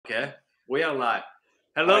Okay, we are live.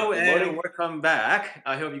 All right, Hello good and morning. welcome back.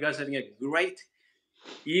 I hope you guys are having a great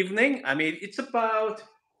evening. I mean, it's about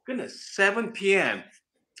goodness 7 p.m.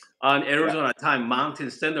 on Yeah, Arizona time,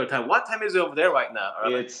 Mountain Standard Time. What time is it over there right now,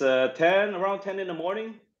 Alvin? it's around 10 in the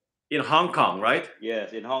morning. In Hong Kong, right?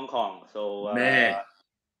 Yes, in Hong Kong. So Man,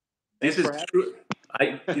 this thanks is for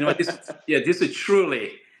having true. This is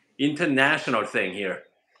truly international thing here.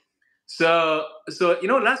 So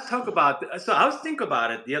let's talk about. So I was thinking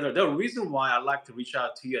about it the reason why I like to reach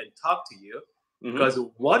out to you and talk to you me. because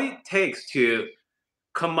what it takes to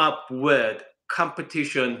come up with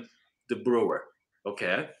competition the brewer.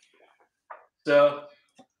 Okay, so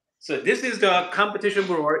this is the competition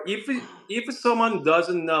brewer. If someone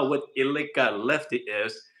doesn't know what Ilika Lefty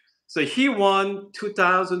is, so he won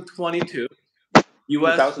 2022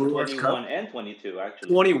 U.S. Brewers 2021 Cup, and 22 actually.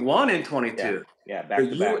 21 and Yeah, 22, yeah, the back to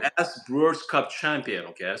back. U.S. Brewers Cup champion.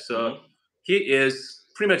 Okay, so Hmm. he is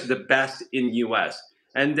pretty much the best in U.S.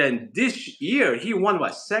 And then this year he won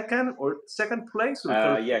what second place or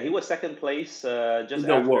third Yeah, he was second place just in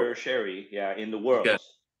the world. after Sherry. Yeah, in the Okay, Worlds.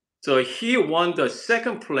 so he won the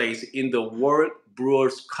second place in the World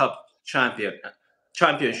Brewers Cup Yeah,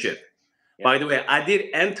 championship. yeah, By the way, I did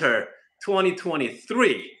enter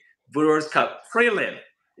 2023 Brewers Cup prelim.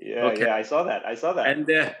 yeah, Okay, yeah. I saw that. I saw that.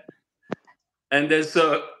 and then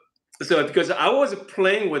so because I was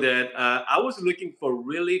playing with it, I was looking for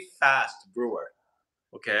really fast brewer.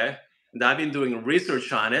 Okay, and I've been doing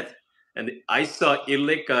research on it, and I saw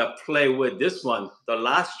Ilika play with this one the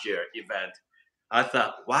last year event. I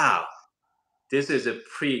thought, wow, this is a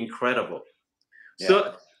pretty incredible. Yeah.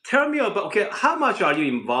 So tell me about okay, how much are you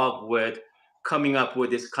involved with coming up with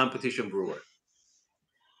this competition brewer?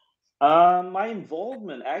 My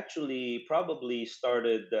involvement actually probably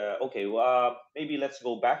started. Okay, well, maybe let's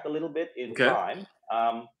go back a little bit in Okay.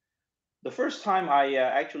 time. The first time I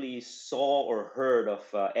actually saw or heard of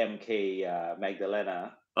MK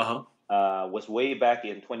Magdalena Uh huh. was way back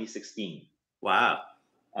in 2016. Wow.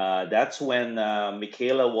 That's when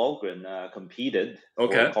Michaela Walgren competed for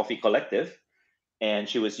Okay. Coffee Collective, and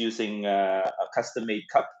she was using a custom-made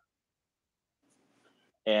cup.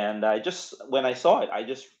 And I just, when I saw it, I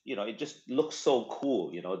just, it just looks so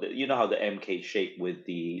cool. You know how the MK shape with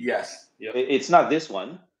the, Yes. Yep. it's not this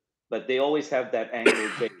one, but they always have that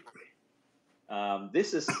angled base.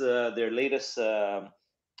 This is their latest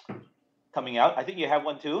coming out. I think you have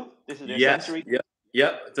one too. This is their Yes. sensory. Yep.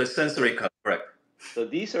 Yep. The sensory So, cup. Correct. so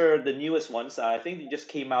these are the newest ones. I think they just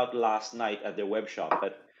came out last night at their web shop.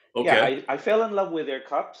 But yeah, Okay. I fell in love with their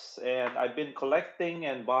cups, and I've been collecting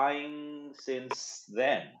and buying since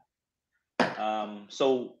then.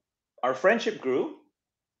 So our friendship grew,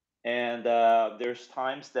 and there's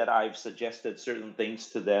times that I've suggested certain things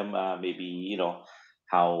to them. Maybe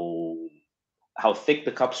how how thick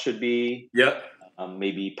the cups should be, Yep.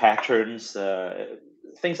 maybe patterns,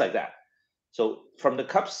 things like that. So from the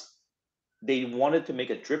cups, they wanted to make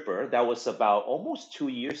a dripper. That was about almost 2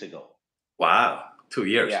 years ago. Wow. 2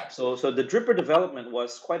 years. Yeah. So the dripper development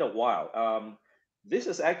was quite a while. This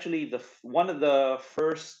is actually one of the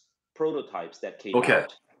first prototypes that came Okay.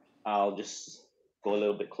 out. I'll just go a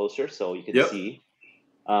little bit closer so you can Yep. see.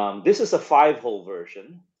 This is a 5-hole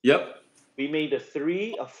version. Yep. We made a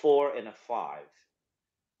 3, a 4, and a 5.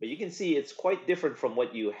 But you can see it's quite different from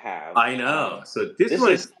what you have. I know. So this This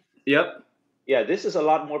one is. is Yep. Yeah, this is a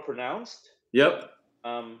lot more pronounced. Yep.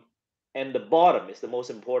 Um, and the bottom is the most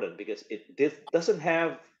important because doesn't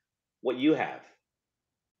have what you have.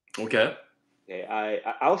 Okay. Okay,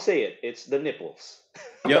 I'll say it. It's the nipples.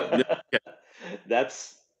 Yep. Yep. Okay.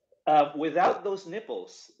 That's without those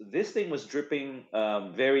nipples, this thing was dripping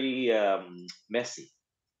very messy.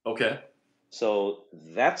 Okay. So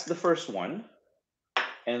that's the first one,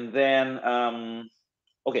 and then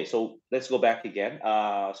okay. So let's go back again.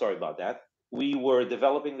 Sorry about that. We were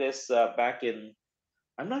developing this back in,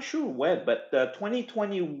 I'm not sure when, but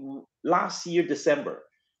 2020 last year December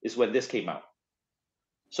is when this came out.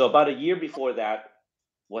 So about a year before that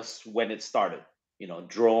was when it started.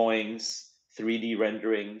 Drawings, 3D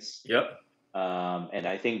renderings, Yep. and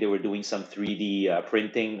I think they were doing some 3D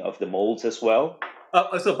printing of the molds as well.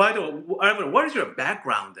 So by the way, Ivan, what is your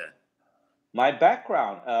background then? My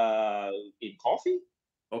background in coffee.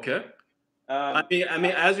 Okay. Um,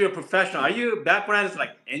 As you're a professional, are you background is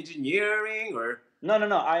like engineering or? no, no,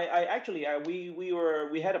 no. I actually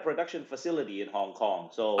we had a production facility in Hong Kong,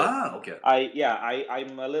 so Ah, okay.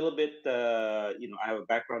 I'm a little bit I have a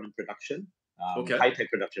background in production, Okay. high tech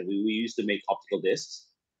production. We used to make optical discs.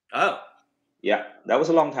 Oh, Yeah, that was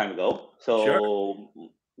a long time ago. sure, So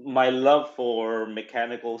my love for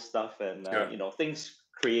mechanical stuff and sure. things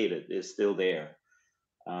created is still there.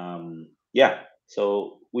 Yeah.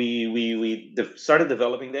 So started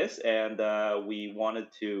developing this, and we wanted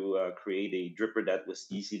to create a dripper that was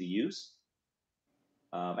easy to use.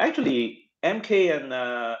 Actually, MK and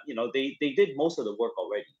they did most of the work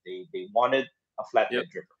already. They wanted a Yep. flatbed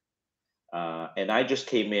dripper, and I just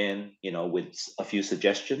came in, with a few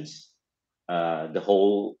suggestions. The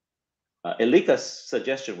whole Elika's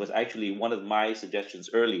suggestion was actually one of my suggestions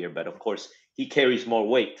earlier, but of course he carries more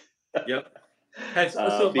weight. Yep. Hey,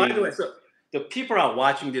 so by the way, Being so the people are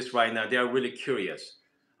watching this right now. They are really curious.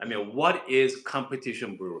 I mean, what is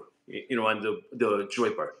competition brewer? And the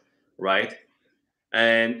dripper, right?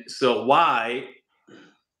 And so why?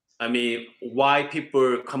 I mean, why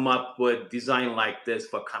people come up with design like this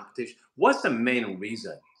for competition? What's the main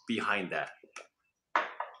reason behind that?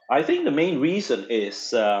 I think the main reason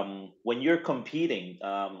is when you're competing.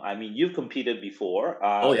 I mean, you've competed before.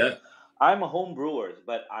 Oh yeah. I'm a home brewer,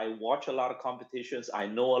 but I watch a lot of competitions. I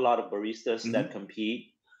know a lot of baristas that Hmm.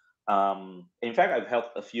 compete. In fact, I've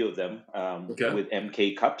helped a few of them Okay. with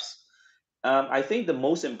MK cups. I think the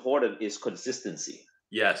most important is consistency.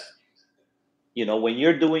 Yes. When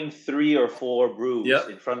you're doing 3 or 4 brews Yep.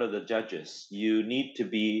 in front of the judges, you need to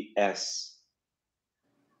be as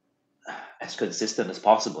consistent as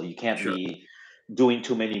possible. You can't Sure. be doing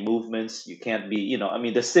too many movements. You can't be, I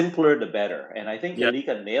mean, the simpler the better. And I think Yep.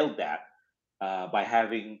 Elika nailed that by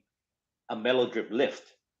having a mellow drip lift,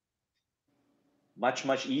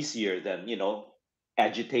 much easier than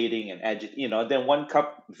agitating and then one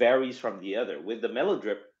cup varies from the other. With the mellow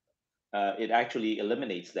drip, it actually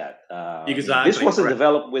eliminates that. I mean, this Exactly. wasn't Correct.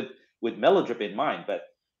 developed with mellow drip in mind, but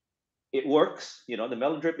it works. The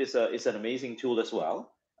mellow drip is an amazing tool as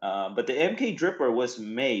well. But the MK dripper was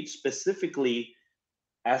made specifically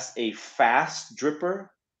as a fast dripper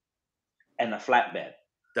and a flatbed.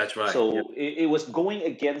 That's right. Yep. So it was going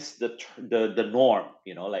against the norm.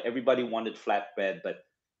 Like everybody wanted flatbed, but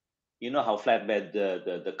you know how flatbed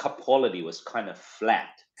the cup quality was kind of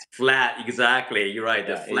flat. Flat. Exactly. You're right.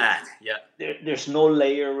 The Yeah, flat. Yep. there's no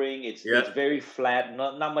layering. It's Yep. very flat,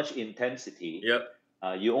 not much intensity. Yep.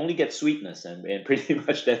 You only get sweetness, and pretty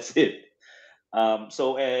much that's it.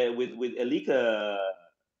 So with Elika,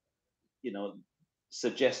 you know,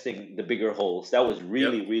 suggesting the bigger holes, that was Yep.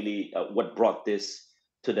 really what brought this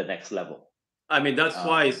to the next level. I mean, that's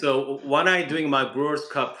why. Um, So when I doing my Brewers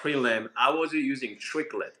Cup prelim, I was using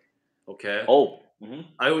Triclet. Okay. mhm.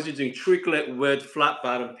 I was using Triclet with flat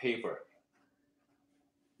bottom paper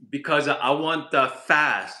because I want the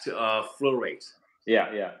fast flow rates.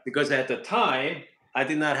 Yeah, yeah, Because at the time I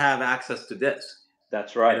did not have access to this,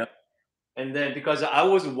 that's you right. know. And then because I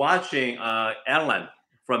was watching Ellen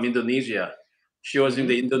from Indonesia, she was in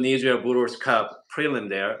the Hmm. Indonesia Brewers Cup prelim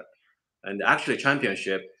there, and actually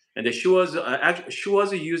championship. And then she was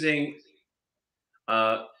using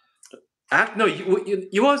no,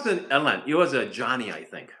 it wasn't Ellen, it was Johnny, I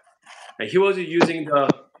think, and he was using the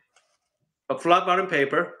a flat bottom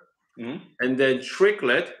paper Hmm. and then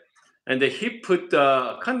Triclet, and then he put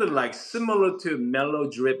kind of like similar to mellow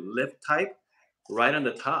drip lift type right on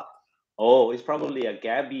the top. Oh, it's probably a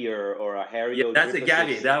Gabby or a Yeah, Hario that's a drip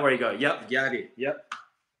Gabby. assist. There we go. Yep, Gabby. Yep.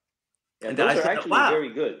 Yeah, And then I those are said, actually wow, very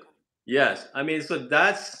good. yes. I mean, so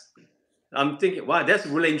that's I'm thinking, wow, that's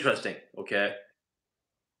really interesting. Okay.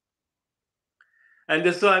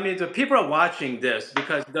 And so I mean, the people are watching this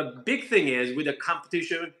because the big thing is with the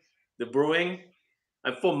competition, the brewing,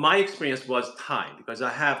 and for my experience was time because I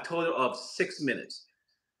have total of 6 minutes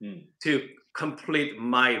Mm. to complete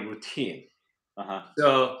my routine. Uh-huh.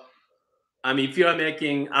 So I mean, if you are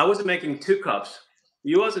making, I was making 2 cups.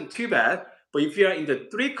 It wasn't too bad. But if you are in the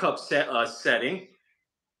 3 cup setting,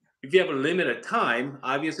 if you have a limited time,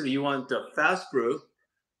 obviously you want the fast brew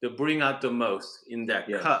to bring out the most in that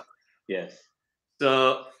Yes. cup. Yes.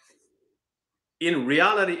 So in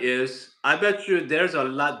reality is, I bet you there's a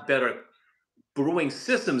lot better brewing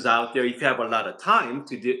systems out there if you have a lot of time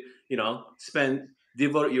to do, spend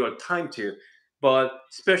devote your time to. But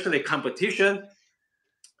especially competition,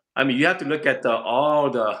 I mean, you have to look at all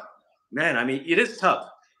the man. I mean, it is tough.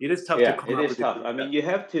 It is tough to Yeah, come it up is with the tough. good I stuff. mean, you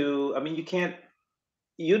have to. I mean, you can't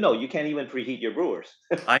even preheat your brewers.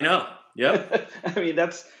 I know. Yep. I mean,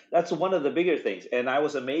 that's one of the bigger things. And I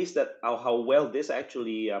was amazed at how well this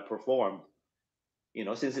actually performed.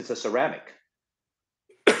 Since it's a ceramic,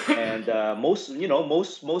 and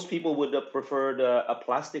most people would have preferred a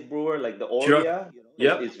plastic brewer like the Sure. Oria.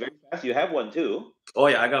 Yep. It's very fast. You have one too. Oh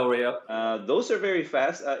yeah, I got way up. Those are very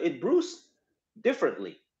fast. It brews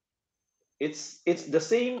differently. It's the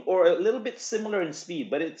same or a little bit similar in speed,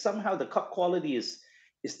 but it somehow the cup quality is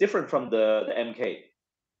different from the MK.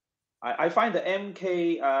 I find the MK.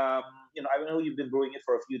 I know you've been brewing it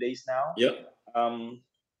for a few days now. Yep. Um,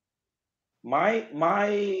 my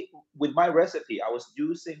with my recipe, I was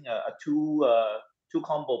using a two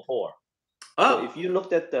combo pour. So Oh, if you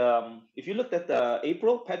looked at the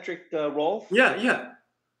April Patrick Rolf, yeah, yeah.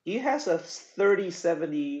 he has a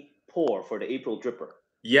 30-70 pour for the April dripper.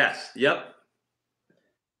 Yes, yep.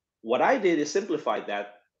 What I did is simplify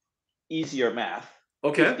that, easier math,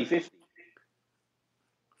 Okay. 50-50.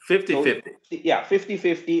 50 So 50. yeah,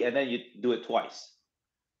 50-50, and then you do it twice.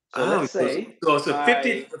 So Oh, let's say so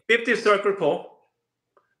 50, 50 circle pole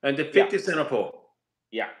and the yeah, 50 center pole.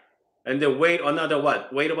 yeah. And then wait another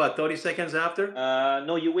what? Wait about 30 seconds after?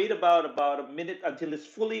 No, you wait about a minute until it's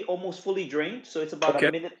almost fully drained. So it's about a Okay.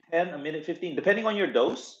 minute 10, a minute 15, depending on your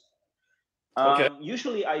dose. Okay.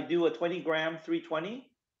 Usually I do a 20-gram 320.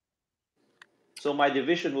 So my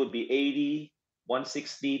division would be 80,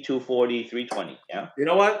 160, 240, 320. Yeah. You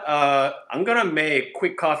know what? I'm gonna make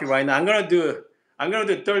quick coffee right now. I'm gonna do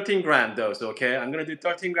 13-gram dose, okay? I'm gonna do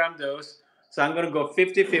 13-gram dose. So I'm gonna go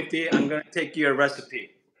 50-50. I'm gonna take your recipe.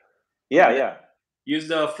 Yeah, And then yeah. use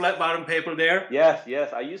the flat bottom paper there. Yes,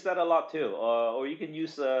 yes. I use that a lot too. Or you can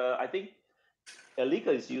use, I think Elika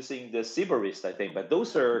is using the Sibarist, I think, but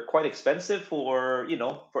those are quite expensive for,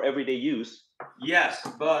 for everyday use. Yes,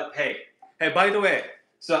 but hey, by the way,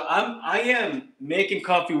 so I am making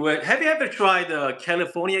coffee with. Have you ever tried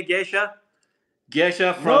California Geisha?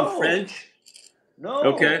 Geisha from No, French. no.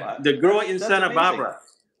 Okay, the girl in That's Santa amazing. Barbara.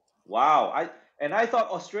 Wow. I thought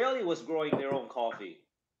Australia was growing their own coffee.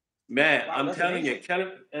 Man, Wow, I'm that's telling you,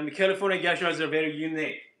 amazing. and California Geishas are very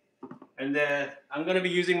unique. And I'm gonna be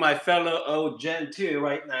using my fellow old Gen 2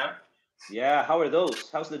 right now. Yeah, how are those?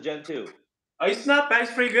 How's the Gen 2? It's not bad.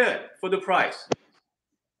 It's pretty good for the price.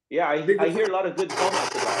 Yeah, I hear a lot of good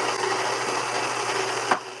comments about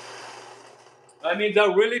it. I mean, they're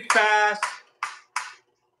really fast,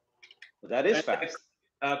 That is and it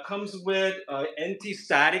fast. comes with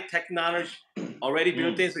anti-static technology already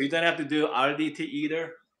built Mm, in, so you don't have to do RDT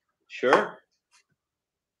either. sure.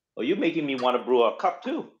 Oh, you're making me want to brew a cup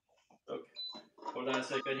too. Okay, hold on a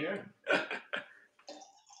second here.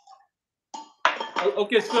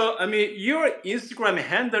 Okay, so I mean, your Instagram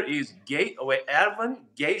handle is Alvin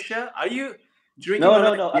Geisha. Are you drinking No, a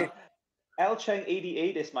lot no, of no. Geisha?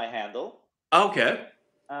 Lchang88 is my handle. Okay.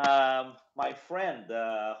 My friend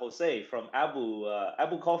Jose from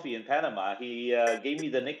Abu Coffee in Panama, he gave me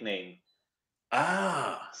the nickname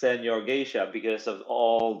Ah, Senor Geisha because of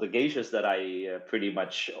all the geishas that I pretty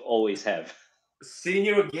much always have.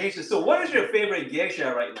 senior geisha. So, what is your favorite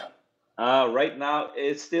geisha right now? Right now,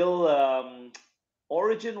 it's still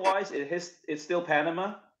origin-wise, it's still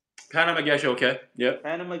Panama. Panama geisha. Okay. Yep.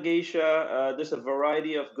 Panama Geisha. There's a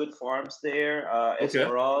variety of good farms there. Okay.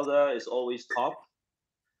 Esmeralda is always top.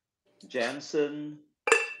 Jansen,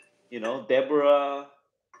 Deborah,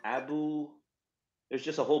 Abu. There's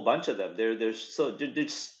just a whole bunch of them. They're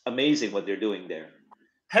just amazing what they're doing there.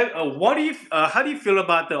 What do you? How do you feel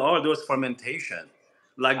about all those fermentation,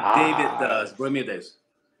 like David Ah, does, Bermudez?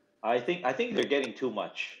 I think they're getting too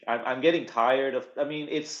much. I'm getting tired of. I mean,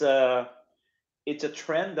 it's a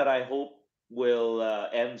trend that I hope will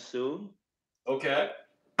end soon. Okay.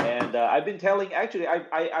 And I've been telling. Actually,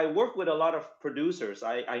 I work with a lot of producers.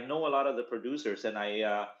 I know a lot of the producers, and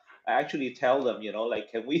I actually tell them, like,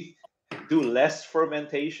 can we do less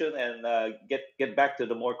fermentation and get back to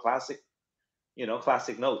the more classic,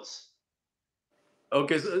 classic notes.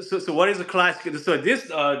 Okay. So what is a classic? So this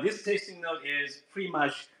tasting note is pretty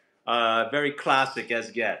much very classic as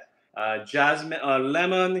get. Jasmine,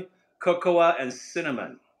 lemon, cocoa, and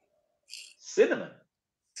cinnamon. Cinnamon,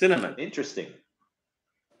 Cinnamon. interesting.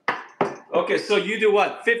 Okay. So you do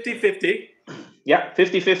what? 50-50. Yeah,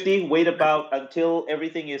 50-50. Wait about until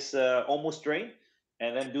everything is almost drained,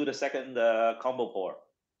 and then do the second combo pour.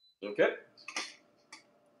 Okay.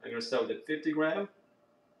 I'm gonna start with the 50-gram.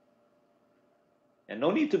 And no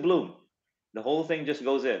need to bloom. The whole thing just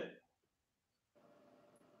goes in.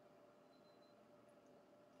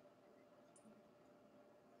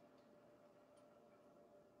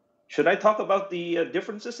 Should I talk about the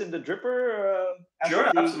differences in the dripper as Sure.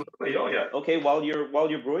 of the? Absolutely. Oh yeah. Okay, while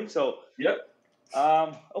you're brewing. So Yep.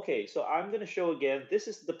 okay, so I'm gonna show again. This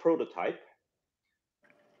is the prototype.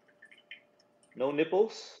 No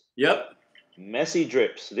nipples, Yep. messy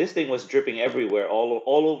drips. This thing was dripping everywhere, all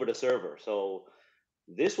over the server. So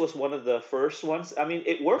this was one of the first ones. I mean,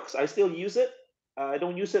 it works. I still use it. I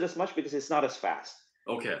don't use it as much because it's not as fast.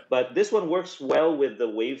 Okay. But this one works well with the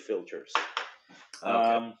wave filters.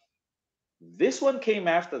 Okay. This one came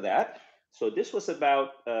after that. So this was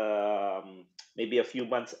about maybe a few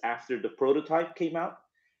months after the prototype came out.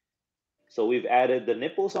 So we've added the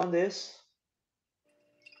nipples on this,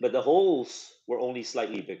 but the holes were only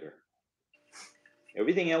slightly bigger.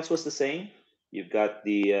 Everything else was the same. You've got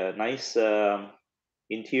the nice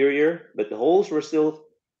interior, but the holes were still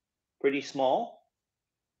pretty small.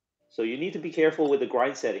 So you need to be careful with the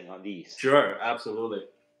grind setting on these. Sure, absolutely.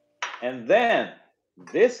 And then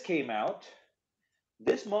this came out.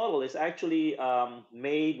 This model is actually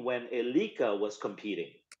made when Elika was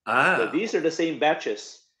competing. So Ah, these are the same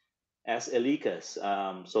batches as Elika's.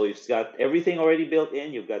 So it's got everything already built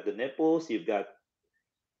in. You've got the nipples, you've got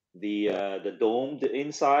the dome, the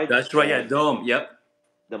inside, that's right. Yeah, and dome. Yep.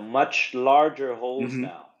 the much larger holes Hmm.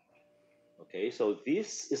 now. Okay, so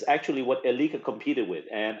this is actually what Elika competed with,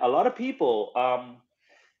 and a lot of people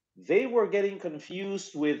they were getting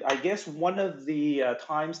confused with. I guess one of the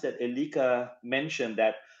times that Elika mentioned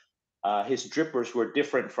that his drippers were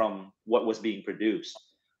different from what was being produced.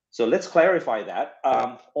 So let's clarify that.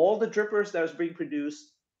 All the drippers that was being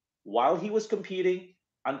produced while he was competing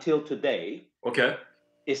until today Okay.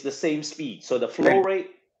 is the same speed. So the flow Same.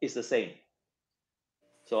 rate is the same.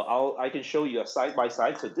 So I can show you a side by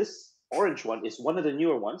side. So this orange one is one of the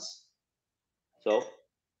newer ones. So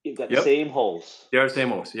you've got the Yep. same holes. They are same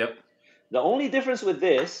holes. Yep. The only difference with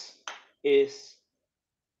this is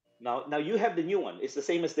now you have the new one. It's the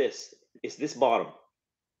same as this. It's this bottom.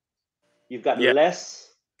 You've got Yeah. less.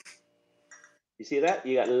 You see that?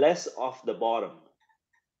 You got less off the bottom.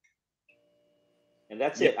 And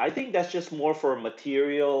that's Yep. it. I think that's just more for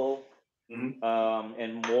material Hmm.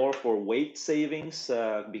 and more for weight savings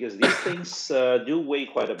because these things do weigh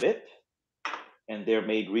quite a bit and they're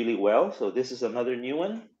made really well. So this is another new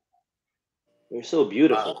one. They're so Wow.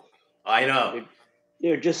 beautiful. I know. They're,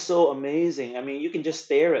 they're just so amazing. I mean, you can just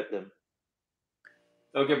stare at them.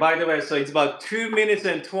 Okay. By the way, so it's about 2 minutes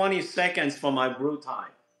and 20 seconds for my brew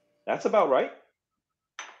time. That's about right.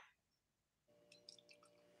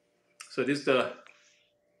 So this the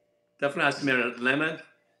definitely has smell of lemon,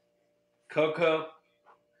 cocoa.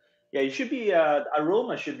 Yeah, you should be, the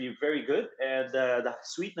aroma should be very good and the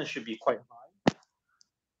sweetness should be quite high.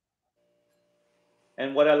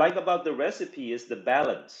 And what I like about the recipe is the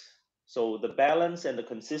balance. So the balance and the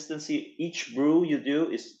consistency, each brew you do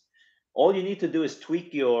is all you need to do is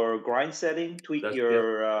tweak your grind setting, tweak That's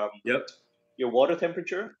yep. Yep. your water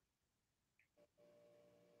temperature.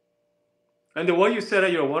 And the what you set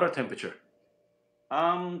at your water temperature.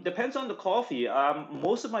 Depends on the coffee.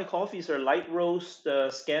 Most of my coffees are light roast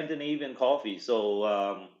Scandinavian coffee.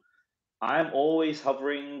 So I'm always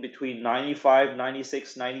hovering between 95,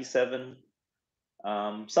 96, 97.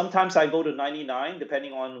 Sometimes I go to 99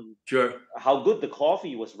 depending on Sure. how good the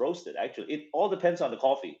coffee was roasted. Actually, it all depends on the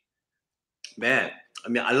coffee. Man, I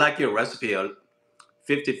mean, I like your recipe.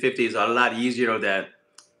 50-50 is a lot easier than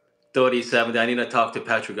 30-70. I need to talk to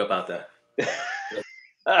Patrick about that.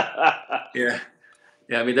 Yeah.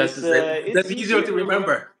 Yeah, I mean, It's that's easier easier to to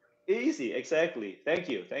remember. remember. Easy, exactly. Thank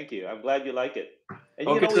you. I'm glad you like it. And you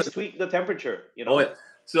can Okay, so always tweak the temperature. You oh know. yeah.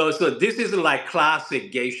 So this is like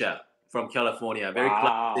classic geisha from California. Very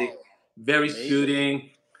classic, Wow, very amazing. soothing,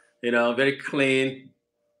 very clean.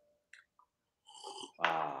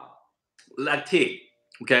 Wow. Like tea.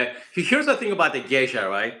 Okay. Here's the thing about the geisha,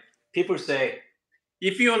 right? People say,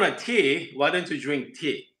 if you want a tea, why don't you drink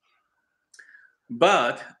tea?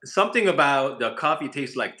 But something about the coffee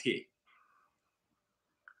tastes like tea.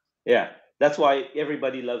 Yeah, that's why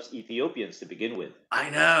everybody loves Ethiopians to begin with, I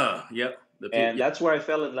know. Yep. and Yep. that's where I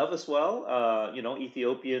fell in love as well.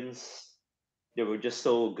 Ethiopians, they were just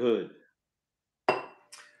so good.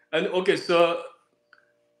 And okay, so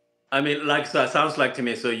I mean, like so sounds like to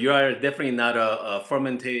me. So you are definitely not a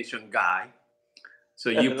fermentation guy. So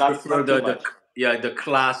you prefer Not too the much. yeah the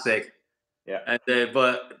classic. Yeah. And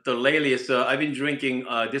but the lately, so I've been drinking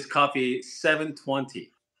this coffee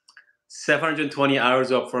 720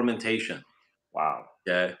 hours of fermentation. Wow.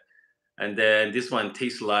 Yeah, and then this one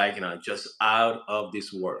tastes like just out of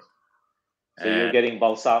this world. So you're And getting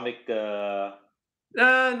balsamic. no,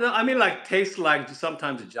 I mean like tastes like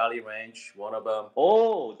sometimes Jolly Ranch, one of them.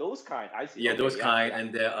 Oh, those kind. I see. Yeah, those Okay. Yeah. kind. Yeah.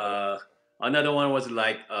 And Yeah. another one was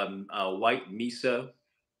like white miso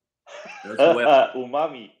as well.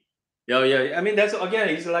 Umami. Yeah, yeah. I mean that's again,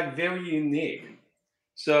 it's like very unique.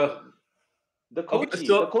 So okay, The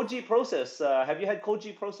so koji process. Have you had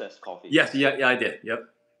koji process coffee? yes, yeah, yeah, I did. Yep,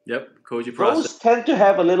 yep. Koji process. Those tend to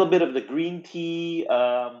have a little bit of the green tea,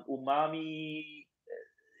 umami.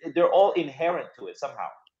 They're all inherent to it somehow.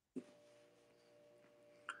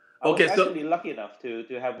 I was Okay, so actually lucky enough to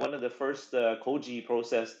have one of the first koji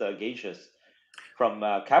processed geishas from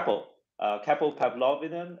Capo. Capo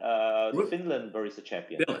Pavlovinen, the Finland barista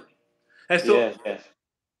champion. Finland. And so Yes, yes.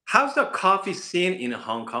 How's the coffee scene in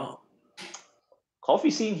Hong Kong?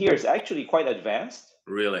 Coffee scene here is actually quite advanced.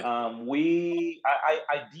 Really?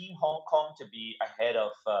 I deem Hong Kong to be ahead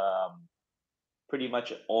of pretty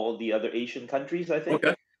much all the other Asian countries. I think.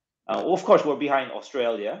 Okay. Well, of course, we're behind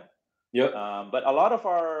Australia, Yep. but a lot of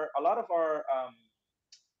our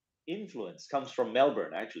influence comes from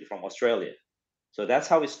Melbourne, actually, from Australia. So that's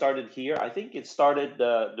how it started here. I think it started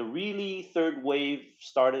the really third wave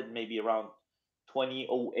started maybe around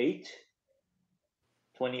 2008,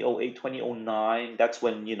 2008, 2009. That's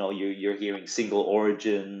when you're hearing single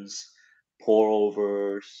origins, pour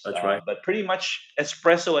overs, That's right. but pretty much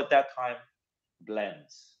espresso at that time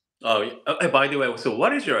blends. Oh, by the way, so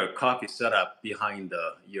what is your coffee setup behind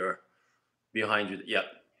you? Yeah.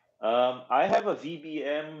 I have a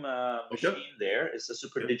VBM Okay. machine there. It's a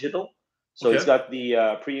super Okay. digital, so it's Okay. got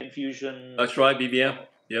the pre-infusion. That's right, BBM.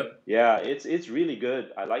 Yep. Yeah, it's really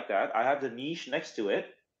good. I like that. I have the niche next to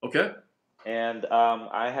it, Okay. and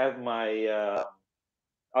I have my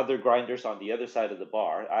other grinders on the other side of the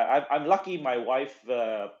bar. I'm lucky. My wife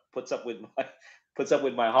puts up with my puts up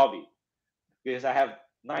with my hobby because I have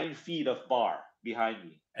 9 feet of bar behind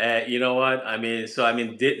me. You know what?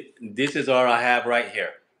 This is all I have right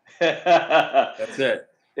here. That's it.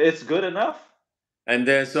 It's good enough. And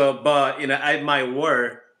then but at my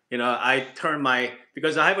work, I turn my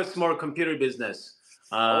because I have a small computer business.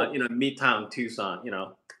 Oh, Midtown Tucson.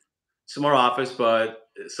 Small office, but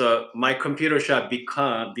so my computer shop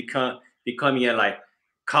becoming a like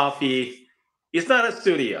coffee. It's not a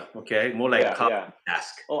studio, okay? More like yeah, yeah. coffee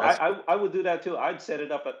desk. Oh, That's I would do that too. I'd set it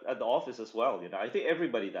up at the office as well. I think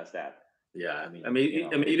everybody does that. yeah. I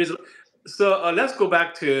mean, It is. So let's go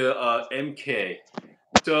back to MK.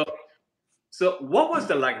 So what was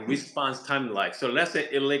the like response time like? So let's say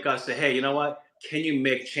Ilika say, hey, you know what? Can you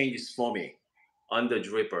make changes for me on the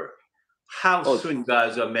dripper? How oh, soon you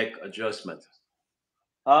guys make adjustment?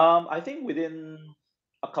 I think within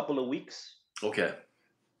a couple of weeks Okay,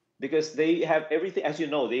 because they have everything. As you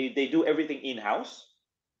know, they do everything in house.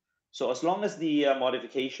 So as long as the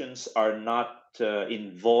modifications are not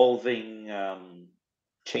involving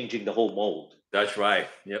changing the whole mold, that's right.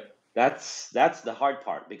 Yep, that's the hard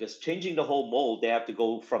part because changing the whole mold, they have to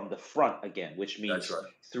go from the front again, which that's means right.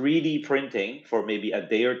 3D printing for maybe a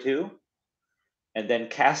day or two, and then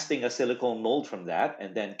casting a silicone mold from that,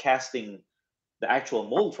 and then casting the actual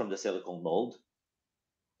mold from the silicone mold,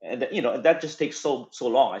 and that just takes so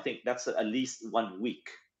long. I think that's at least 1 week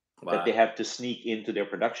that they Wow. have to sneak into their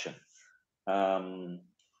production. Um,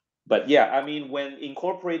 but yeah, I mean, when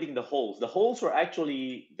incorporating the holes were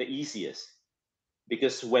actually the easiest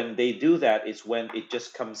because when they do that, it's when it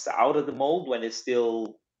just comes out of the mold when it's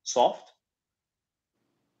still soft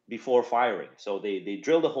before firing. So they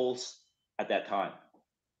drill the holes at that time.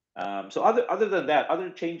 So other than that, other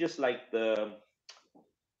changes like the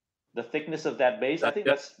thickness of that base, I think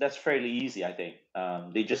Yep. that's fairly easy. I think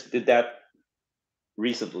they just did that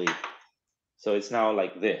recently, so it's now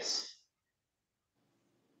like this,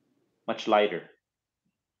 much lighter.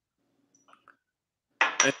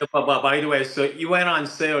 And by the way, so you went on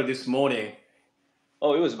sale this morning.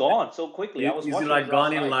 Oh, it was gone so quickly. I was Is it watching it like last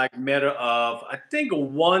gone in night. like matter of I think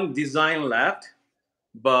one design left,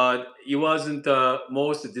 but it wasn't the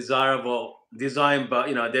most desirable design.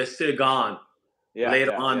 But they're still gone Yeah,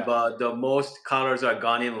 later yeah, on. yeah. But the most colors are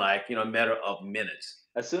gone in like matter of minutes.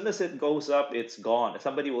 As soon as it goes up, it's gone.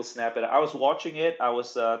 Somebody will snap it. I was watching it. I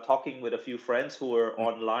was talking with a few friends who were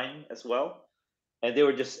online as well, and they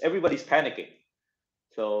were just everybody's panicking.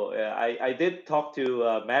 So I did talk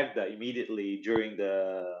to Magda immediately during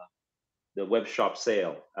the web shop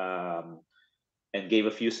sale, and gave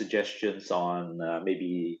a few suggestions on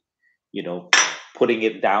maybe you know putting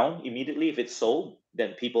it down immediately if it's sold.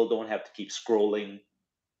 Then people don't have to keep scrolling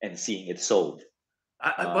and seeing it sold.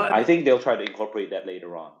 I But think they'll try to incorporate that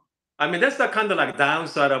later on. that's the kind of like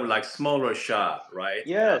downside of like smaller shop, right?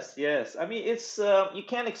 Yes, yes. I mean, it's you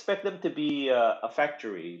can't expect them to be a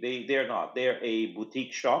factory. They're not. They're a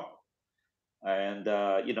boutique shop, and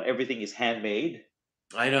everything is handmade.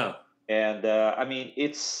 I know. And I mean,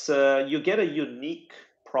 it's you get a unique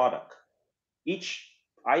product. Each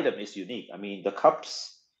item is unique. I mean, the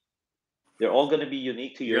cups, they're all going to be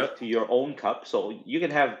unique to your Yep. to your own cup. So you can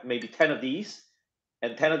have maybe 10 of these,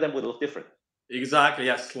 and 10 of them will look different. Exactly.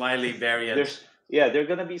 Yeah. Slightly variant. There's Yeah, there are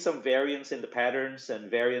going to be some variance in the patterns and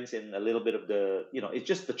variance in a little bit of the it's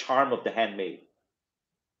just the charm of the handmade,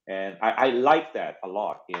 and I like that a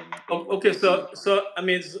lot in what Okay, they do. so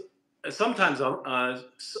sometimes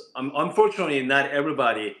unfortunately not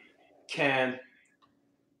everybody can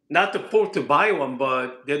not afford to buy one,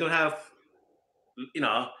 but they don't have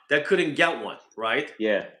that couldn't get one, right?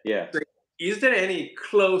 Yeah, yeah. So is there any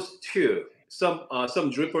close to some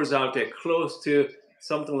drippers out there close to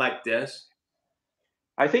something like this?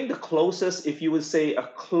 I think the closest, if you would say a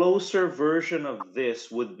closer version of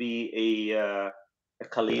this, would be a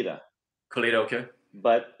Kalita, Kalita, okay,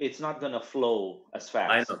 but it's not gonna flow as I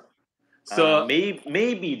fast. know. So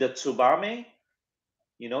Maybe the Tsubame,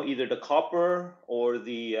 either the copper or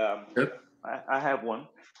the. I have one.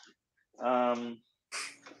 Um,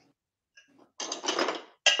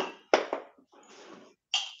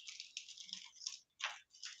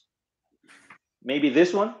 Maybe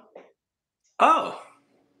this one, oh,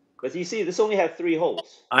 because you see, this only had three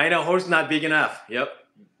holes, I know horse not big enough. Yep,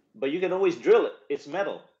 but you can always drill it. It's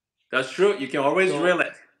metal, that's true. You can always drill so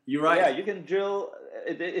it. You're yeah, right. you can drill.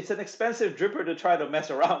 It's an expensive dripper to try to mess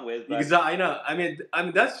around with, but Exactly. I know. I mean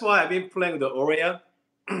that's why I've been playing with the Oreo.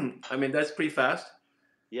 I mean that's pretty fast,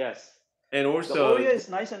 yes. and The also Oreo is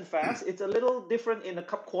nice and fast. It's a little different in the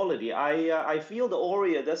cup quality. I feel the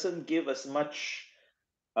Oreo doesn't give as much.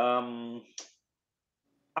 Um,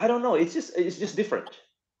 I don't know. It's just different.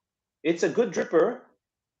 It's a good dripper.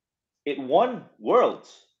 It won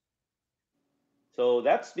worlds, so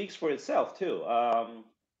that speaks for itself too.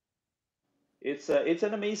 It's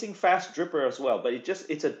an amazing fast dripper as well, but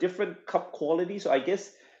it's a different cup quality. So I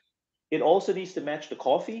guess it also needs to match the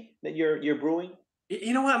coffee that you're brewing.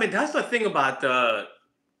 you know what? I mean that's the thing about the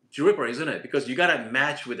dripper, isn't it? Because you gotta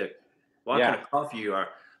match with the what kind Yeah. of coffee you are.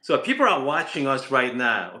 So people are watching us right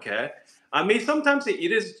now. Okay. I mean sometimes it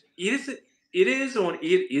is or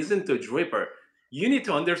it isn't a dripper. You need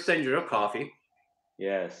to understand your coffee,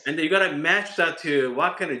 Yes. and then you gotta match that to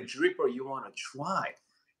what kind of dripper you want to try.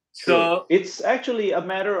 True. So It's actually a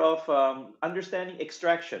matter of understanding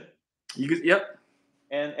extraction yep.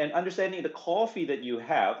 and understanding the coffee that you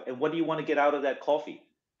have and what do you want to get out of that coffee.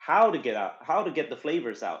 How to get the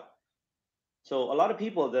flavors out. So a lot of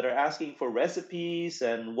people that are asking for recipes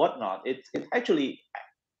and whatnot, it actually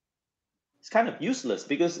it's kind of useless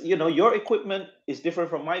because your equipment is different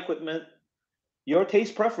from my equipment. Your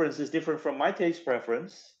taste preference is different from my taste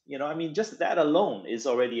preference. I mean, just that alone is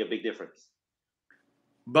already a big difference.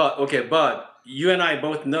 But okay, but you and I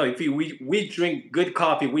both know if we drink good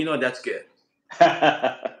coffee, we know that's good.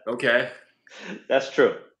 Okay, That's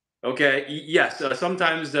true. okay, yes.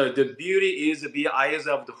 Sometimes the beauty is the eyes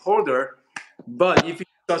of the holder, but if you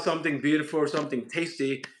saw something beautiful, something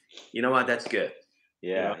tasty, you know what? That's good.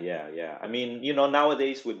 You know, Yeah, yeah, yeah. I mean,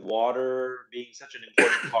 nowadays with water being such an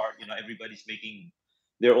important part, everybody's making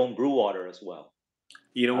their own brew water as well.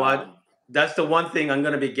 you know what? Um, That's the one thing I'm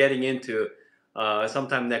gonna be getting into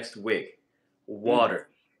sometime next week. mm, Water.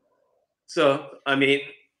 So I mean,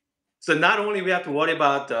 so not only we have to worry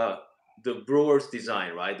about the brewer's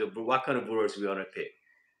design, right? What kind of brewers we want to pick,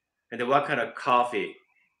 and then what kind of coffee,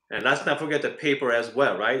 and let's not forget the paper as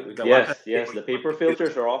well, right? We got what kind yes, of paper yes. we The want paper to use.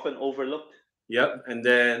 filters are often overlooked. Yep,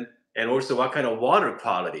 and also what kind of water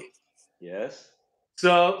quality. Yes.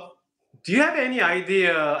 So, do you have any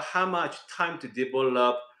idea how much time to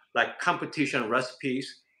develop like competition recipes?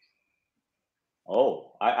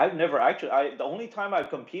 Oh, I've never actually. The only time I've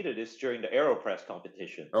competed is during the Aeropress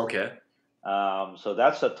competitions. Okay. So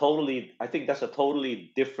I think that's a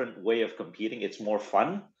totally different way of competing. It's more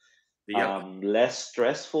fun, Yep. less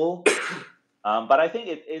stressful. But I think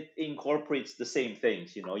it incorporates the same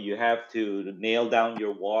things. You have to nail down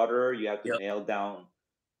your water, you have to Yep. nail down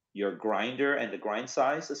your grinder and the grind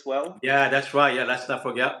size as well. Yeah, that's right. Yeah, let's not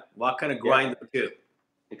forget what kind of Yeah, grinder too.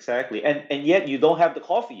 exactly. And yet you don't have the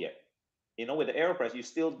coffee yet. With the AeroPress, you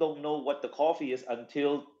still don't know what the coffee is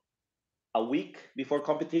until a week before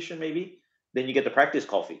competition, maybe. Then you get the practice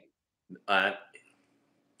coffee. Uh,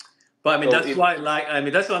 But I mean, So that's it why, like, I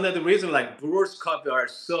mean, that's another reason, like, Brewers Cup are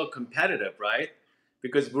so competitive, right?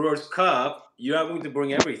 Because Brewers Cup, you are going to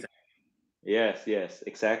bring everything. Yes, yes,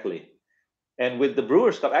 exactly. And with the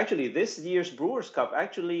Brewers Cup, actually, this year's Brewers Cup,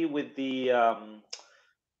 actually, with the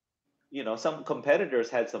some competitors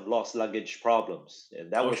had some lost luggage problems,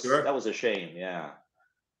 and that Oh, was sure. that was a shame. Yeah,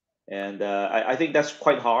 and I think that's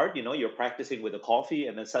quite hard. You're practicing with the coffee,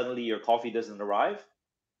 and then suddenly your coffee doesn't arrive,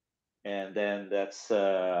 and then that's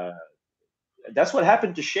what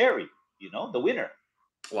happened to Sherry. The winner.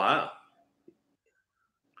 Wow.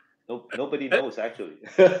 No, nobody Uh, knows actually.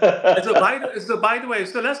 by the way,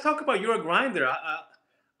 so let's talk about your grinder.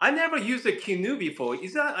 I never used a Kinu before.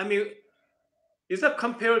 Is that, I mean, is that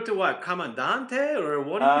compared to what, Commandante, or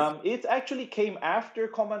what do you think? It actually came after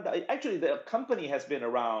Command. Actually, the company has been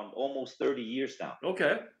around almost 30 years now.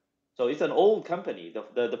 Okay. So it's an old company.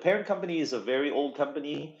 The parent company is a very old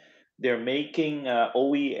company. They're making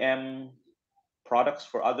OEM products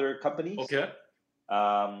for other companies. Okay.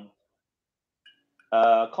 Um,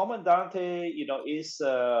 Comandante, is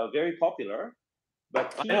very popular,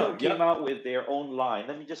 but I know. Kilo came Yep. out with their own line.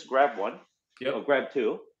 Let me just grab one, or Yep. grab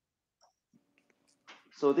two.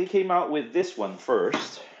 So they came out with this one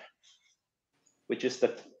first, which is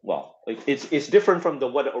the, well, it's different from the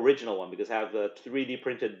what original one because I have the 3D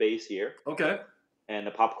printed base here Okay. and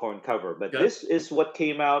a popcorn cover. But Okay. this is what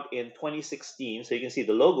came out in 2016, so you can see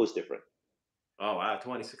the logo is different. Oh wow,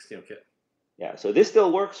 2016. Okay. Yeah, so this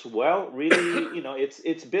still works well. Really,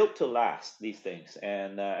 it's built to last these things,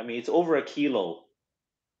 and I mean it's over a kilo.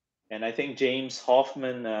 And I think James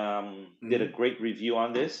Hoffman did a Hmm. great review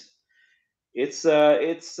on this. It's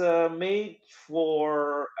made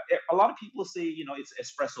for a lot of people say it's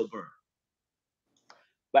espresso burr,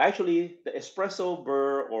 but actually the espresso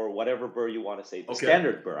burr or whatever burr you want to say, the Okay.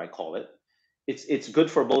 standard burr I call it, it's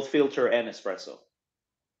good for both filter and espresso.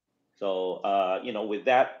 So with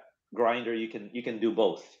that grinder you can do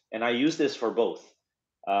both, and I use this for both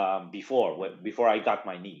before I got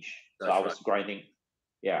my niche. So I That's right. was grinding.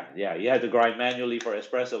 Yeah, yeah. You had to grind manually for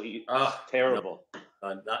espresso. It's Oh no, terrible.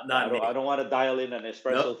 not I not don't I me. don't want to dial in an Nope.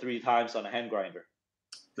 espresso 3 times on a hand grinder.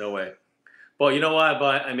 No way. But you know what?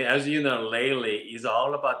 But I mean, as you know, lately it's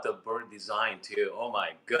all about the bird design too. Oh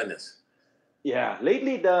my goodness. Yeah,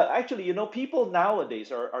 lately the actually people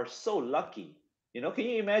nowadays are so lucky. Can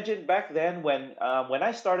you imagine back then when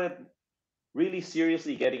I started really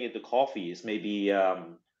seriously getting into coffee is maybe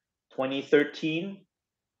 2013.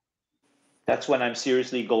 That's when I'm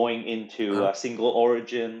seriously going into Uh-huh. single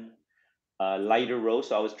origin, lighter roast.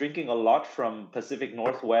 So I was drinking a lot from Pacific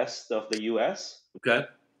Northwest of the U.S. Okay.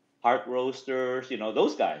 Heart roasters,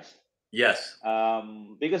 those guys. Yes.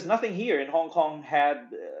 Because nothing here in Hong Kong had,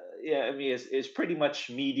 yeah, I mean, it's pretty much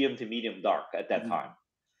medium to medium dark at that Mhm. time.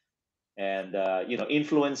 And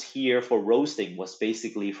influence here for roasting was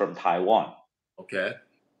basically from Taiwan. Okay.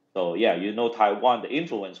 So yeah, Taiwan. The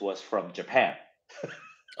influence was from Japan.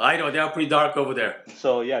 I know they're pretty dark over there.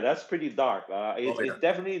 So yeah, that's pretty dark. Oh It's yeah.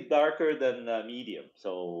 definitely darker than medium.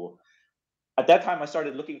 So at that time, I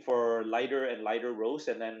started looking for lighter and lighter roast,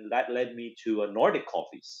 and then that led me to Nordic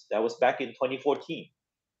coffees. That was back in 2014,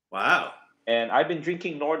 Wow. and I've been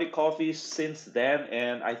drinking Nordic coffees since then.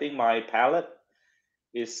 And I think my palate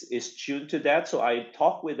is tuned to that. So I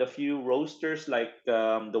talked with a few roasters, like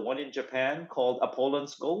the one in Japan called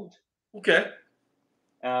Apollon's Gold. Okay.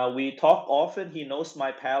 We talk often. He knows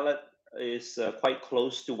my palate is quite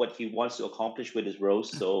close to what he wants to accomplish with his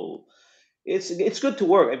roast. So it's good to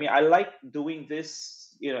work. I mean, I like doing this.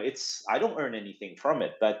 It's I don't earn anything from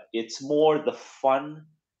it, but it's more the fun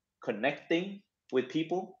connecting with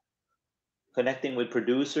people, connecting with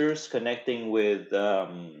producers, connecting with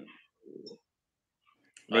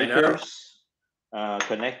I know. makers,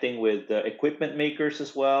 connecting with equipment makers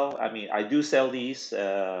as well. I mean, I do sell these.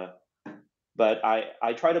 But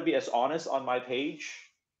I try to be as honest on my page.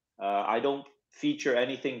 I don't feature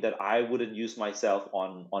anything that I wouldn't use myself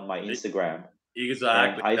on my E- Instagram, and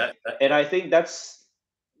Exactly. I That and yeah. I think that's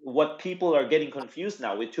what people are getting confused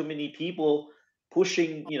now with too many people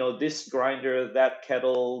pushing this grinder, that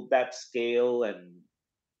kettle, that scale, and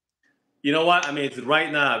You know what? I mean, it's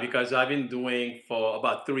right now because I've been doing for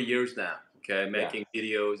about 3 years now. Okay, yeah, making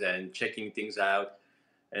videos and checking things out,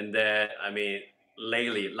 and then I mean,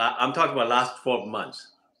 lately, I'm talking about last 12 months.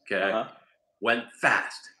 uh Okay, huh, went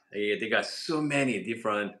fast. They got so many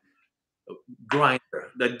different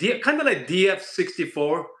grinder. Kind of like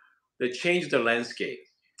DF64, they changed the landscape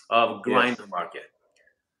of yes, grinder market.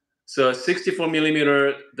 So 64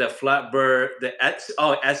 millimeter, the flat burr,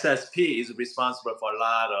 SSP is responsible for a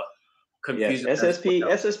lot of yes. confusion as SSP well.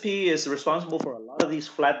 SSP is responsible for a lot of these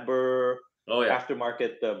flat burr Oh yeah,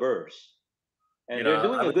 aftermarket burrs. you And they're know,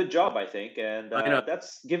 doing a good job, I think, and I know,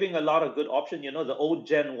 that's giving a lot of good option. The old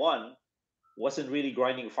Gen One wasn't really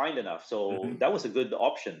grinding fine enough, so mhm. that was a good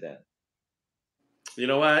option then. You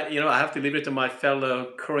know what? I have to leave it to my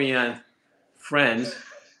fellow Korean friends.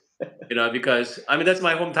 Because I mean that's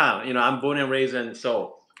my hometown. I'm born and raised in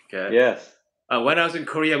Seoul. Okay. Yes. When I was in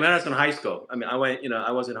Korea, when I was in high school, I mean, I went.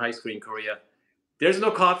 I was in high school in Korea. There's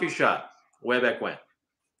no coffee shop way back when.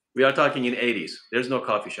 We are talking in '80s. There's no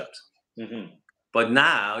coffee shops. Hmm. But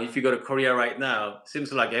now, if you go to Korea right now,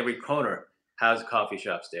 seems like every corner has coffee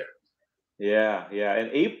shops there. Yeah, yeah.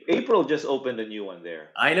 And April just opened a new one there.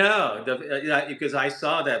 I know, yeah, because I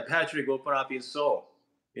saw that Patrick opened up in Seoul.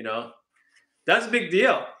 You know, that's a big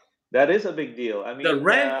deal. That is a big deal. I The mean,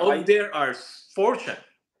 rent over I there are fortune.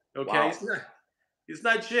 Okay, wow. it's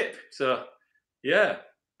not cheap. So yeah,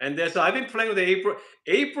 and then so I've been playing with the April.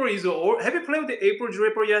 April is have you played with the April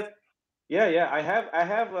dripper yet? Yeah, yeah. I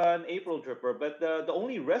have an April dripper, but the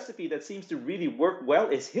only recipe that seems to really work well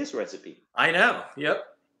is his recipe. I know. Yep.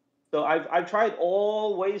 So I've tried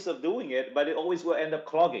all ways of doing it, but it always will end up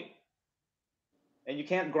clogging. And you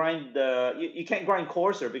can't grind you can't grind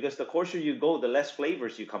coarser because the coarser you go, the less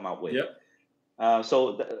flavors you come out with. Yep.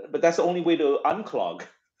 But that's the only way to unclog.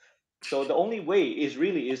 So the only way is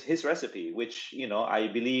really is his recipe, which I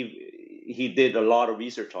believe he did a lot of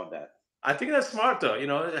research on I think that's smart though.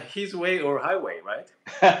 His way or highway, right?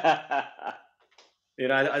 that.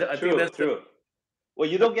 I think True, that's the. true. Well,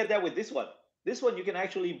 you don't get that with this one. This one you can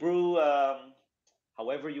actually brew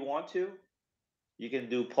however you want to. You can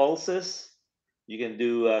do pulses. You can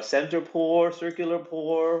do center pour, circular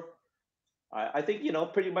pour. I think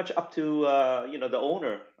pretty much up to the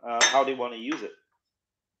owner how they want to use it.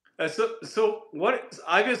 So what?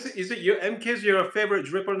 I guess is it your MK's your favorite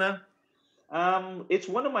dripper now? It's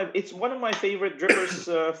one of my favorite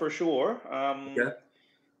drippers for sure. Okay.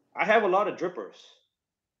 I have a lot of drippers,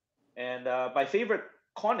 and my favorite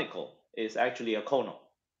conical is actually a Kono.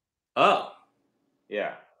 Oh,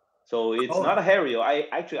 Yeah. So it's not a Kona. Hario.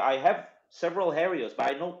 I have several Harios, but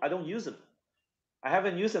I don't use them. I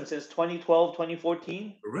haven't used them since 2012,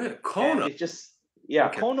 2014, Really? and Kona. it's just yeah.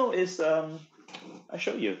 Okay. Kono is I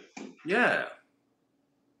show you. Yeah.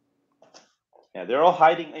 Yeah, they're all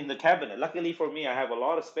hiding in the cabinet. Luckily for me, I have a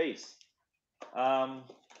lot of space. Um,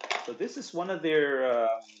 so this is one of their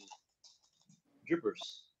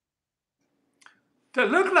drippers. They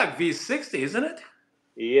look like V60, isn't it?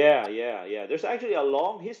 Yeah, yeah, yeah. There's actually a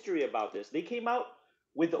long history about this. They came out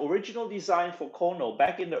with the original design for Kono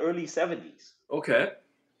back in the early 70s. Okay.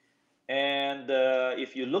 And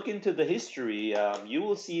if you look into the history, you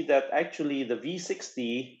will see that actually the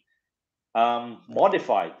V60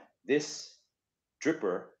 modified this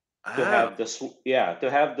dripper to Ah,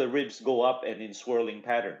 have the ribs go up and in swirling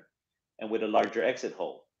pattern and with a larger exit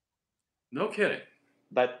hole. no kidding.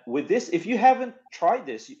 But with this, if you haven't tried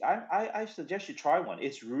this, I suggest you try one.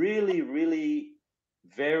 It's really, really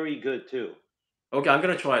very good too. Okay, I'm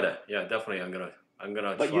gonna try that. Yeah, definitely. I'm gonna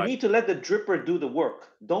But you try. need to let the dripper do the work.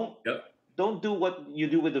 Don't Yep. don't do what you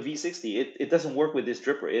do with the V60. It doesn't work with this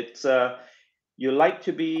dripper. It's you like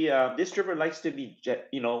to be this dripper likes to be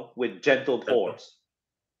with gentle pours.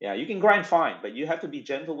 Yeah, you can grind fine, but you have to be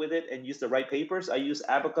gentle with it and use the right papers. I use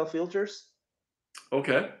Abaca filters,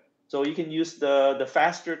 Okay. so you can use the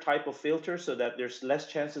faster type of filter so that there's less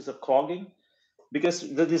chances of clogging. Because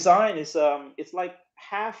the design is it's like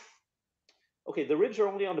half. Okay, the ribs are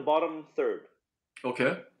only on the bottom third.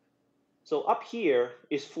 Okay. So up here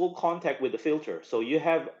is full contact with the filter. So you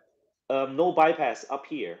have no bypass up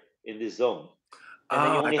here in this zone, and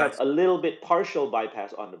then you Oh, I only got have a little bit partial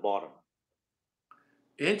bypass on the bottom.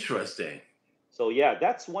 you. Interesting. So yeah,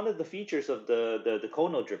 that's one of the features of the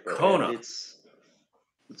Kono dripper, and Kona. I mean, it's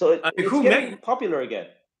who getting make? popular again.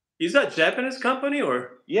 Is that Japanese company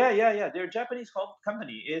or? Yeah, yeah, yeah. They're a Japanese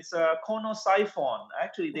company. It's Kono Siphon.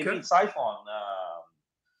 Actually, they Okay. made Siphon.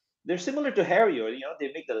 They're similar to Harrier.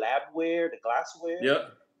 They make the labware, the glassware. Yeah.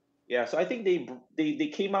 Yeah, so I think they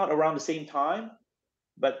came out around the same time,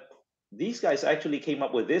 but these guys actually came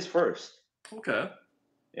up with this first. Okay.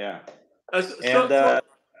 Yeah, So, and so, so,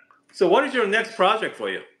 so what is your next project for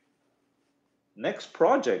you? next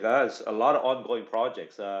project is a lot of ongoing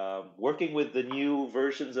projects. Working with the new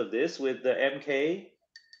versions of this with the MK,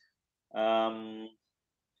 um,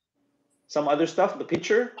 some other stuff. The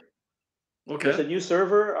pitcher. There's Okay. a new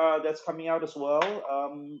server that's coming out as well,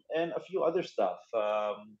 and a few other stuff.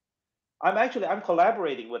 I'm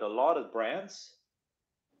collaborating with a lot of brands.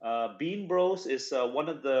 Bean Bros is one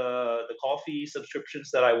of the coffee subscriptions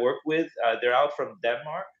that I work with. They're out from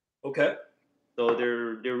Denmark, Okay. so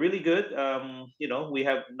they're really good. We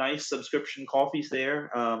have nice subscription coffees there.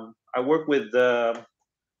 I work with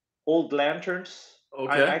Old Lanterns. I'm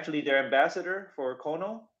Okay. actually their ambassador for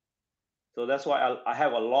Kono, so that's why I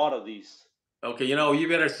have a lot of these. Okay. You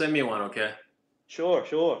better send me one. Okay. Sure,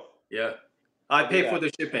 sure. Yeah. I I'll do pay for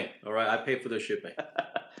that. the shipping. All right. I pay for the shipping.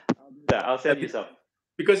 I'll do that. I'll Yeah, send you some.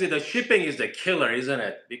 because the shipping is the killer, isn't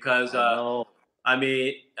it? Because I know.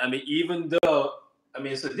 even though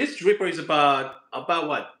so this dripper is about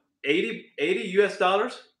what 80 US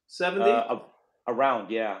dollars, 70. Uh,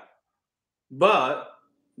 Around, yeah. But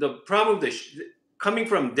the problem with coming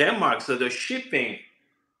from Denmark, so the shipping,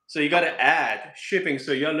 so you got to add shipping,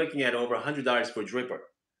 so you're looking at over $100 per dripper. I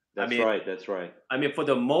That's mean, right. That's right. for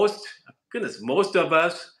the most of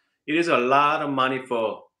us, it is a lot of money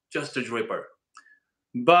for just a dripper.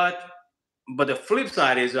 But the flip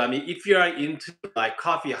side is, if you are into like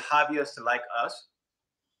coffee hobbyists like us,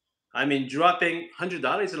 dropping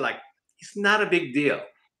 $100 is like it's not a big deal.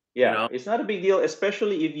 You Yeah, know, it's not a big deal,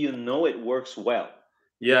 especially if you know it works well.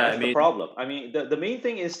 yeah. I That's the mean, problem. I mean, the main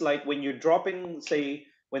thing is like when you're dropping, say,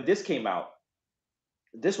 when this came out,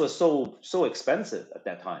 this was so expensive at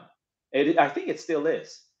that time. I think it still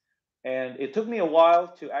is, and it took me a while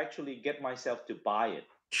to actually get myself to buy it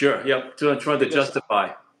sure. Yep. To try to because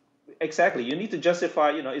justify. exactly you need to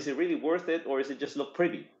justify. Is it really worth it or is it just look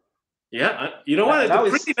pretty? Yeah. You know Now, what? The now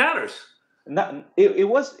pretty it's matters not. It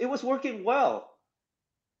was working well,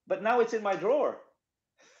 but now it's in my drawer.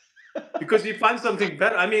 because you find something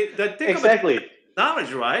better. I mean, the think of it, Exactly.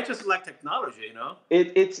 technology, right? Just like technology, you know.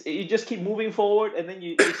 It's you just keep moving forward, and then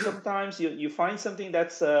you sometimes you find something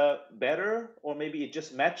that's better, or maybe it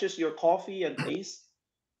just matches your coffee and taste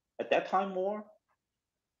at that time more.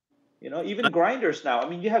 Even grinders now. I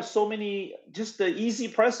mean, you have so many. Just the easy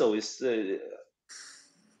presso is.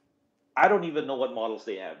 I don't even know what models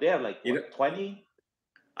they have. They have like You know, what 20.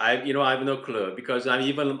 I have no clue because I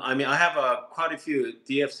mean, I have quite a few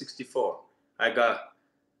DF64. I got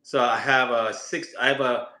so I have a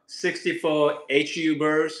 64 HU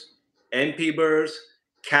burrs, MP burrs,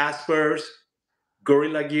 Caspers,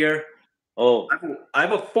 Gorilla Gear. Oh, I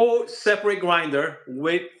have a four separate grinder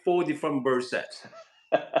with four different burr sets.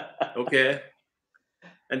 Okay,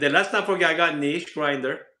 and then let's not forget I got niche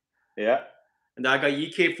grinder, yeah, and I got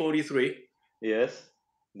EK43. yes.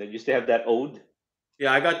 Then you still have that ode.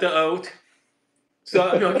 Yeah, I got the oat. So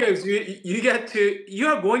I mean, okay, so you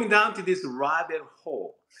are going down to this rabbit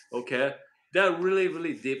hole. Okay, they're really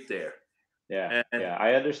really deep there, Yeah, and yeah.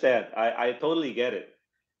 I understand. I totally get it.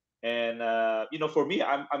 And for me,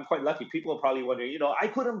 I'm quite lucky. People are probably wondering, I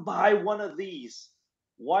couldn't buy one of these.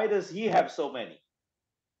 Why does he have so many?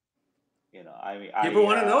 I mean, people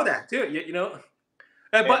want to know that too.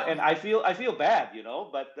 and But I feel bad,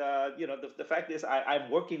 but the fact is I'm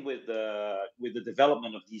working with the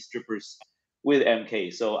development of these strippers with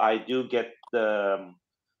MK, so I do get the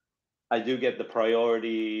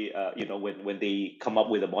priority, when they come up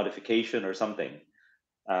with a modification or something.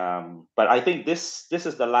 But I think this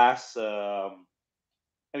is the last. I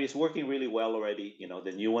mean, it's working really well already.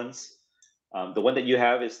 The new ones. The one that you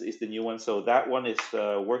have is the new one, so that one is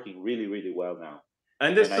working really really well now. and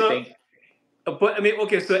And this I think, but I mean,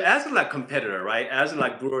 okay, so as a like competitor, right? As a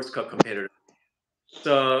like Brewers Cup competitor,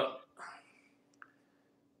 so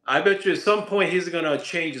I bet you at some point he's gonna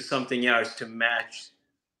change to something else to match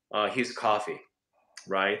his coffee,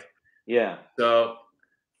 right? yeah, So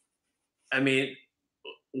I mean,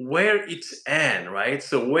 where it's end, right?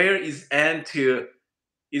 So where is end to?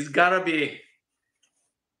 It's gotta be.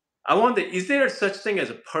 I wonder, is there such thing as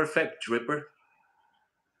a perfect dripper?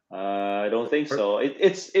 I don't think so.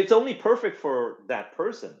 It's only perfect for that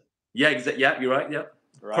person, Yeah, Yeah, you're right. Yeah,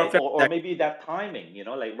 right? perfect. Or maybe that timing.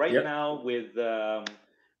 Like right Yeah, now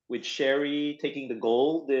with Sherry taking the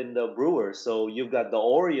gold in the Brewers, so you've got the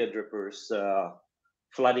Oria drippers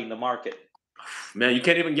flooding the market. man, you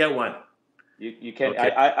can't even get one. You can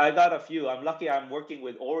Okay, I got a few. I'm lucky. I'm working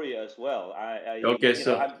with Oria as well. okay.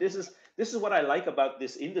 So This is what I like about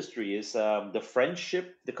this industry is the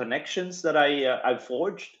friendship, the connections that I've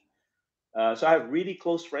forged. So I have really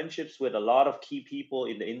close friendships with a lot of key people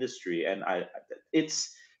in the industry, and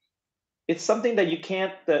it's it's something that you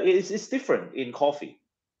can't. It's different in coffee.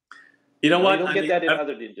 you know You what? don't I get mean, that in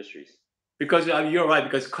other industries. because you're right.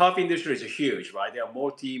 Because coffee industry is huge, right? They are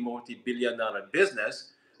multi billion-dollar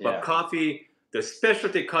business, but Yeah. the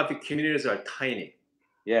specialty coffee communities are tiny.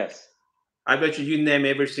 Yes. I bet you name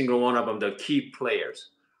every single one of them, the key players.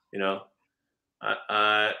 You know,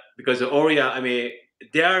 because the Oria, I mean,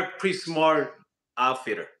 they are pretty smart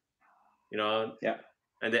outfitter. You know, Yeah.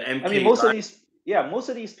 and the I mean, MK guy. most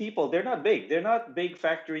of these people, they're not big. They're not big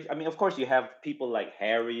factories. I mean, of course, you have people like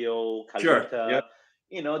Hario, Sure. Yeah.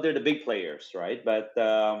 Kalita. They're the big players, right? But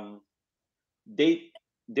they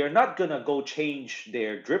they're not gonna go change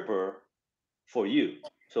their dripper for you.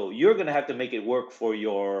 So you're gonna have to make it work for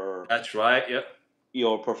That's right. Yep.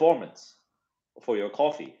 your performance, for your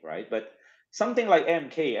coffee, right? But something like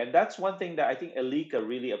MK, and that's one thing that I think Elika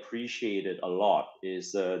really appreciated a lot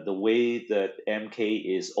is the way that MK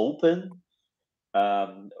is open.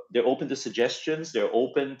 They're open to suggestions. They're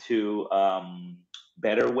open to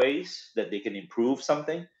better ways that they can improve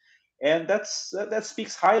something, and that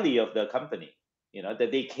speaks highly of the company.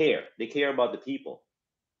 That they care. They care about the people.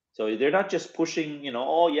 So they're not just pushing.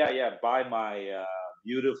 Oh yeah, yeah, buy my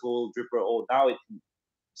beautiful dripper. Oh, now it's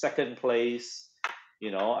second place.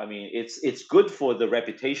 I mean, it's good for the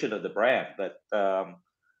reputation of the brand, but the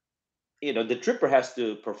dripper has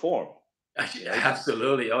to perform. It's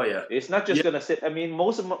Absolutely. Oh yeah. it's not just Yeah. gonna sit. I mean,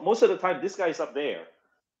 most of the time, this guy's up there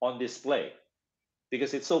on display.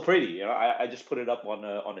 because it's so pretty. I just put it up on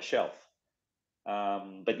a shelf.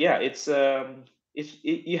 But yeah,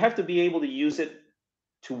 you have to be able to use it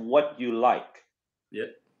to what you like. Yeah.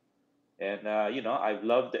 And I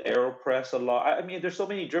love the Aeropress a lot. I mean, there's so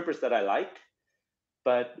many drippers that I like,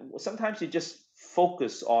 but sometimes you just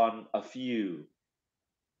focus on a few.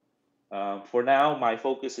 For now, my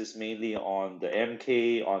focus is mainly on the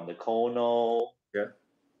MK, on the Kono, Yeah.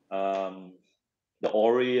 um, the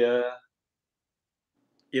Aurea,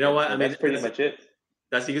 You know and what? I mean, that's pretty much it.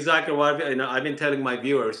 that's exactly what I've been telling my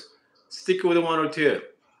viewers. Stick with one or two.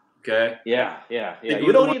 Okay. Yeah, yeah, yeah. Stick You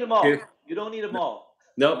with don't one need them or two. all. You don't need them all.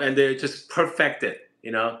 Nope, and they just perfect it.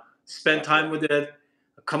 Spend Yeah, time yeah. with it.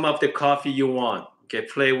 Come up the coffee you want. Okay,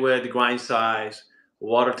 play with grind size,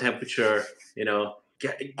 water temperature.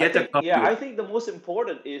 Get the coffee you want. I think the most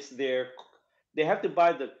important is they have to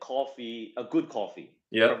buy the coffee, a good coffee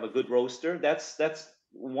from Yep. a good roaster. That's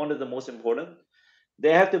one of the most important.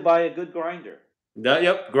 They have to buy a good grinder.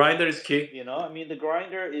 Yep. Grinder is key. I mean, the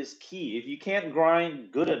grinder is key. If you can't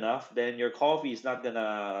grind good enough, then your coffee is not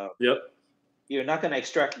gonna Yep. you're not gonna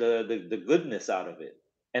extract the goodness out of it.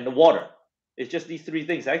 And the water. It's just these three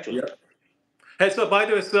things actually. Yep. Hey, so by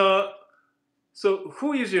the way, so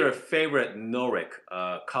who is your favorite Nordic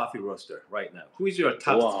coffee roaster right now? Who is your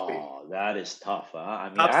top three? Wow, that is tough, huh? I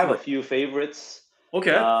mean, I Top have a three. few favorites.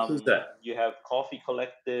 Okay. Who's that? You have Coffee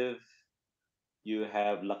Collective, you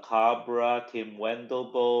have La Cabra, Tim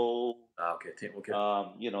Wendelbo, Okay. Okay.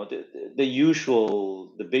 the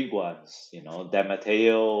usual, the big ones,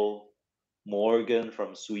 Damateo, Morgan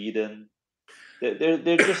from Sweden.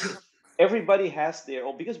 They're just, everybody has their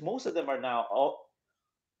own, because most of them are now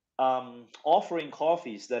offering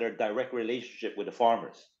coffees that are direct relationship with the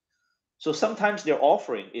farmers. So sometimes their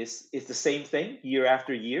offering is the same thing year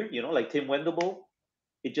after year, like Tim Wendelbo,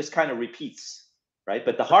 it just kind of repeats, right?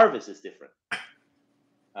 But the harvest is different.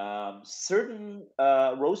 Certain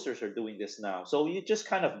roasters are doing this now, so you just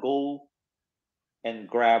kind of go and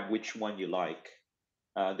grab which one you like.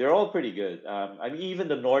 They're all pretty good. I mean, even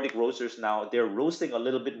the Nordic roasters now, they're roasting a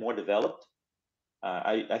little bit more developed.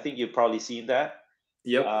 I think you've probably seen that.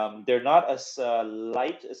 Yep. They're not as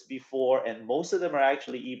light as before, and most of them are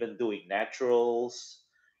actually even doing naturals,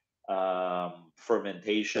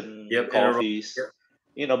 fermentation Yep. And a coffees.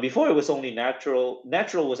 Before it was only natural.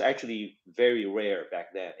 Natural was actually very rare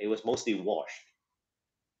back then. It was mostly washed.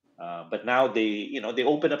 But now they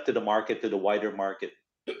open up to the market, to the wider market.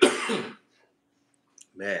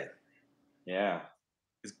 man. Yeah.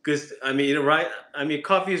 It's good. I mean, right? I mean,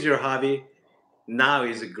 coffee is your hobby. Now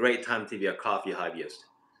is a great time to be a coffee hobbyist.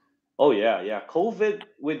 Oh yeah, yeah.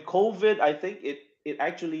 With COVID, I think it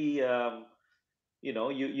actually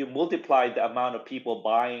you multiply the amount of people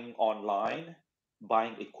buying online,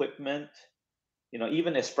 buying equipment,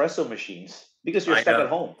 even espresso machines, because you're I stuck at know.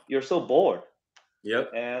 home. You're so bored.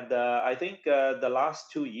 Yep. And I think the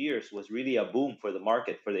last 2 years was really a boom for the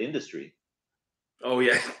market, for the industry. Oh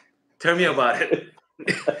yeah. Tell me about it.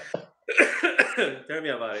 Tell me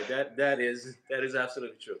about it. That is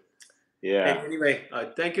absolutely true. Hey, Yeah. anyway,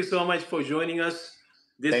 thank you so much for joining us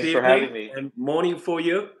this Thanks for evening having me. and morning for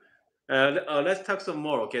you. Let's talk some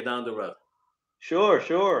more, okay, down the road. Sure,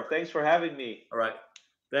 sure. Thanks for having me. All right.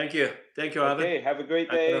 Thank you, Alvin. Okay. Have a great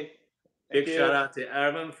I got a day. Thank big shout you. out to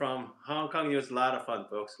Alvin from Hong Kong. It was a lot of fun,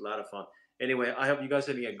 folks. A lot of fun. Anyway, I hope you guys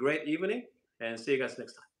are having a great evening and see you guys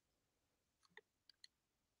next time.